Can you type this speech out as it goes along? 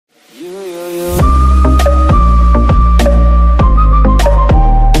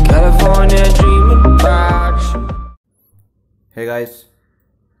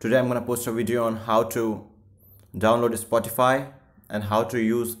Today I'm gonna post a video on how to download Spotify and how to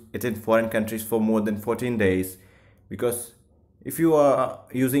use it in foreign countries for more than 14 days. Because if you are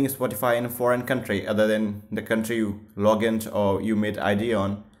using Spotify in a foreign country other than the country you log in or you made ID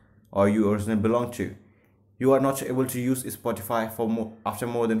on or you originally belong to, you are not able to use Spotify for after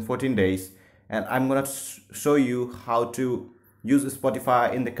more than 14 days. And I'm gonna show you how to use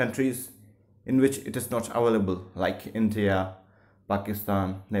Spotify in the countries in which it is not available, like India,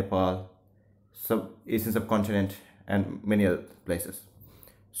 Pakistan, Nepal, Asian subcontinent, and many other places.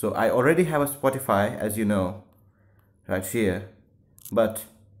 So I already have a Spotify, as you know, right here. But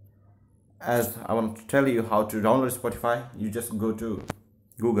as I want to tell you how to download Spotify, you just go to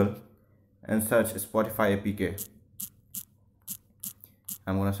Google and search Spotify APK.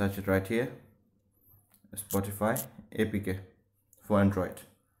 I'm gonna search it right here, Spotify APK for Android.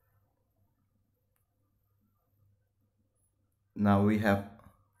 Now we have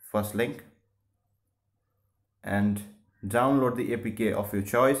first link, and download the APK of your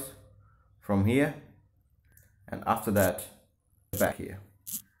choice from here, and after that back here.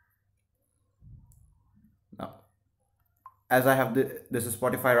 Now as I have this is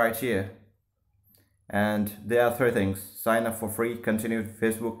Spotify right here, and there are three things: sign up for free, continue with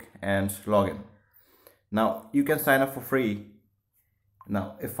Facebook, and login. Now you can sign up for free.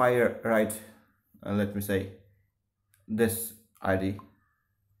 Now if I write let me say this ID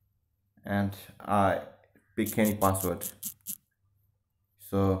and I pick any password,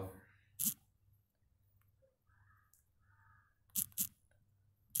 so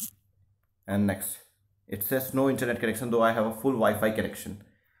and next it says no internet connection, though I have a full Wi-Fi connection.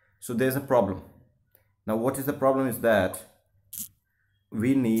 So there's a problem. Now what is the problem is that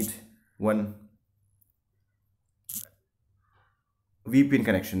we need one VPN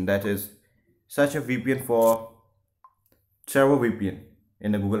connection, that is search a VPN for Turbo VPN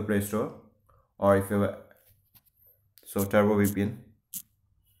in the Google Play Store, or if you so Turbo VPN,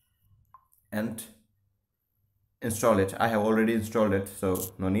 and install it. I have already installed it,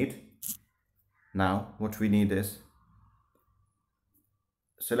 so no need. Now what we need is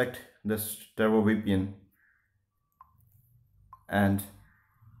select this Turbo VPN and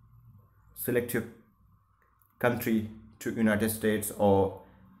select your country to United States or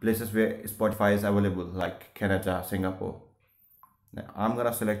places where Spotify is available, like Canada, Singapore. Now I'm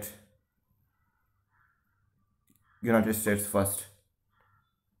gonna select United States first,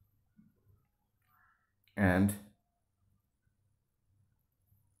 and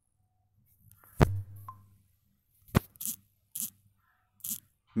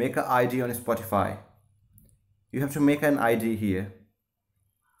make an ID on Spotify. You have to make an ID here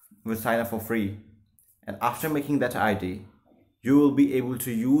with sign up for free, and after making that ID you will be able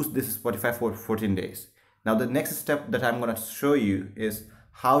to use this Spotify for 14 days. Now the next step that I'm going to show you is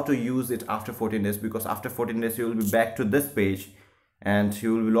how to use it after 14 days, because after 14 days you will be back to this page and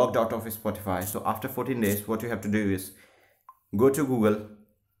you will be logged out of Spotify. So after 14 days what you have to do is go to Google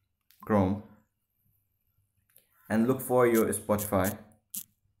Chrome and look for your Spotify,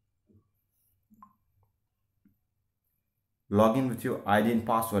 log in with your ID and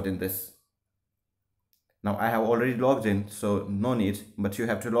password in this. Now I have already logged in, so no need, but you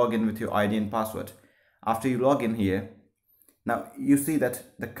have to log in with your ID and password. After you log in here, now you see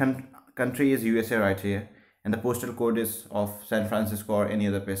that the country is USA right here, and the postal code is of San Francisco or any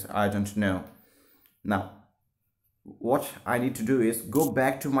other place, I don't know. Now what I need to do is go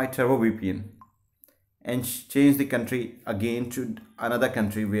back to my Turbo VPN and change the country again to another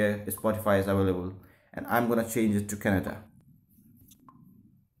country where Spotify is available, and I'm gonna change it to Canada.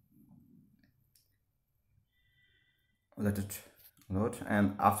 Let it load,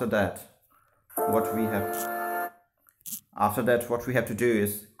 and after that what we have to do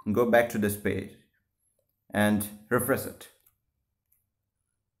is go back to this page and refresh it,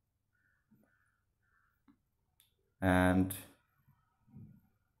 and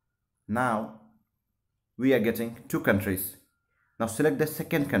now we are getting two countries. Now select the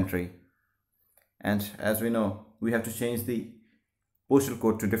second country, and as we know we have to change the postal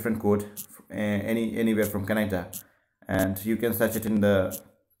code to different code anywhere from Canada, and you can search it in the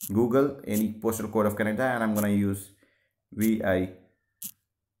Google any postal code of Canada, and I'm gonna use VIK,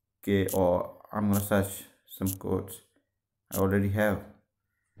 or I'm gonna search some codes I already have.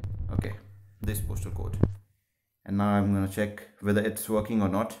 Okay, this postal code, and now I'm gonna check whether it's working or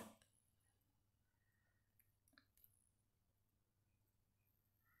not.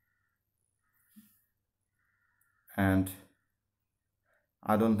 And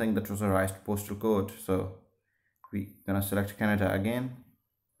I don't think that was the right postal code, so we're gonna select Canada again,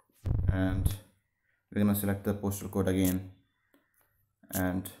 and we're gonna select the postal code again,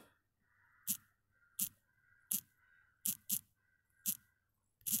 and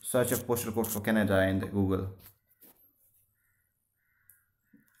search a postal code for Canada in the Google.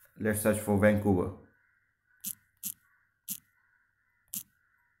 Let's search for Vancouver.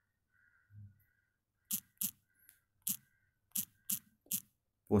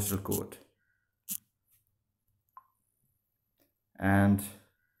 Postal code. And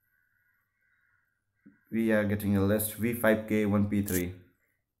we are getting a list V5K 1P3,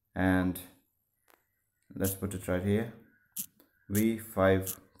 and let's put it right here,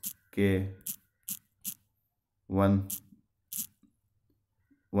 V5K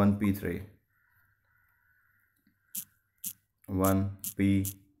 1P3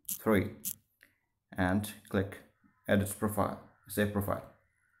 1P3, and click edit profile, save profile.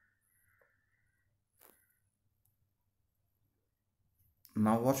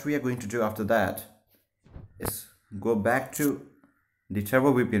 Now what we are going to do after that is go back to the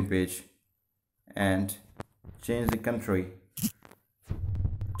TurboVPN page and change the country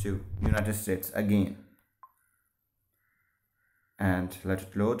to United States again, and let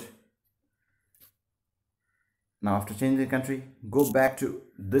it load. Now after changing the country, go back to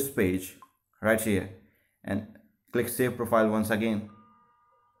this page right here and click save profile once again,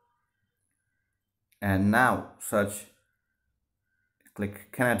 and now search,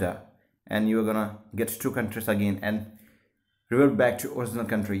 click Canada, and you're gonna get two countries again, and revert back to original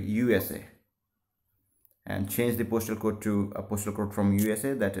country USA and change the postal code to a postal code from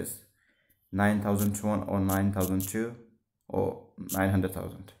USA, that is 9001 or 9002 or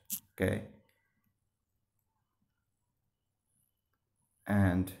 900,000. Okay,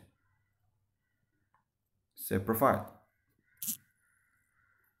 and save profile.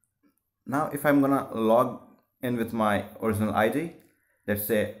 Now if I'm gonna log in with my original ID, let's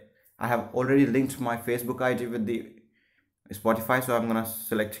say I have already linked my Facebook ID with the Spotify, so I'm gonna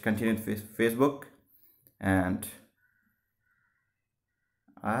select continue with Facebook, and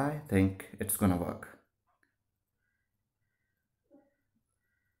I think it's gonna work.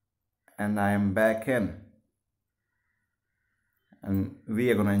 And I am back in, and we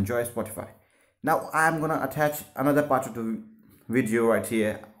are gonna enjoy Spotify. Now I'm gonna attach another part of the video right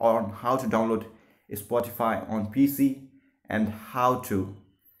here on how to download Spotify on PC and how to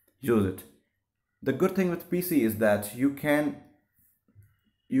use it. The good thing with PC is that you can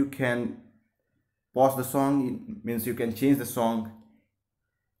pause the song. It means you can change the song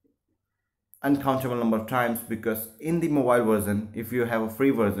uncountable number of times, because in the mobile version, if you have a free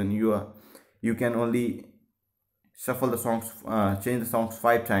version, you can only shuffle the songs, change the songs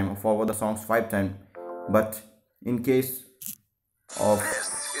 5 times or forward the songs 5 times. But in case of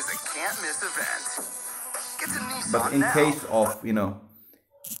This is a can't miss event. Get to Nissan but in now. case of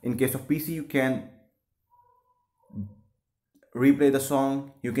in case of PC, you can replay the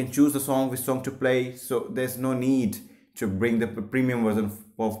song, you can choose the song, which song to play, so there's no need to bring the premium version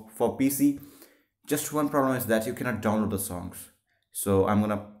for PC. Just one problem is that you cannot download the songs. So I'm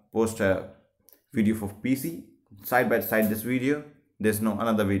gonna post a video for PC side by side this video. There's no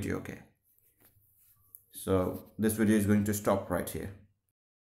another video. Okay, so this video is going to stop right here.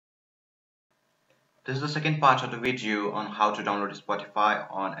 This is the second part of the video on how to download Spotify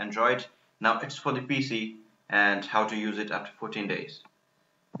on Android. Now it's for the PC and how to use it after 14 days.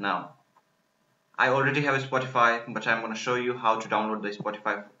 Now I already have a Spotify, but I'm going to show you how to download the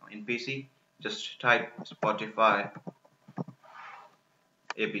Spotify in PC. Just type Spotify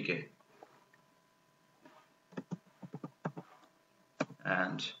APK,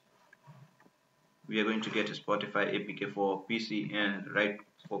 and we are going to get a Spotify APK for PC, and right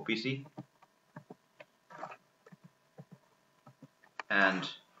for PC, and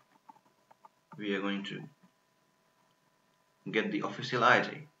we are going to get the official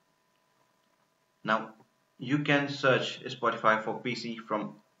ID. Now you can search Spotify for PC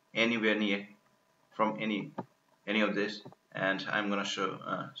from anywhere near, from any of this, and I'm gonna show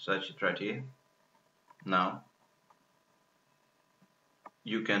search it right here. Now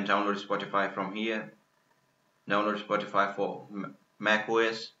you can download Spotify from here. Download Spotify for Mac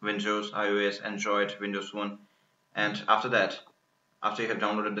OS, Windows, iOS, Android, Windows Phone, and after that, after you have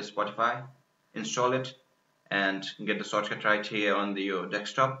downloaded the Spotify, install it and get the shortcut right here on your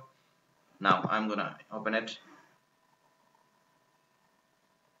desktop. Now I'm gonna open it.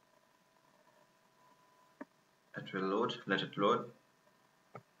 It will load. Let it load.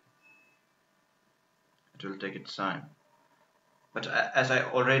 It will take its time. But as I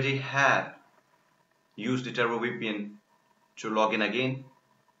already have used the TurboVPN to log in again,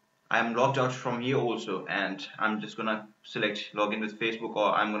 I am logged out from here also, and I'm just gonna select login with Facebook,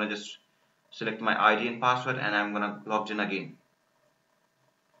 or I'm gonna just select my ID and password, and I'm gonna log in again.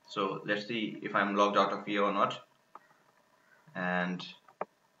 So let's see if I'm logged out of here or not. And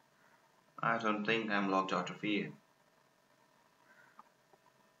I don't think I'm logged out of here.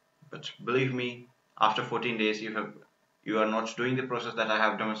 But believe me, after 14 days you are not doing the process that I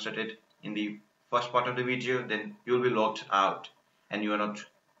have demonstrated in the first part of the video, then you'll be logged out and you'll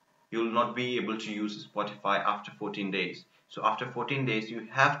not be able to use Spotify after 14 days. So after 14 days you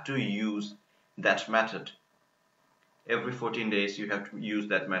have to use that method. Every 14 days you have to use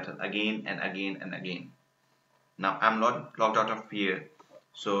that method again and again and again. Now I'm not logged out of here,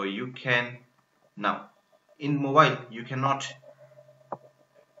 so you can, now in mobile you cannot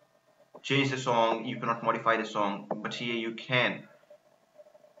change the song, you cannot modify the song, but here you can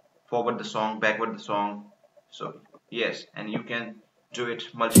forward the song, backward the song. So yes, and you can do it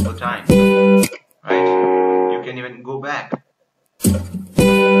multiple times, right? You can even go back, you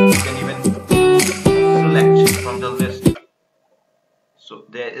can even select from the list. So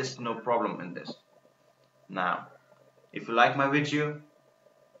there is no problem in this. Now if you like my video,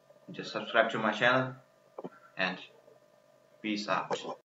 just subscribe to my channel and peace out.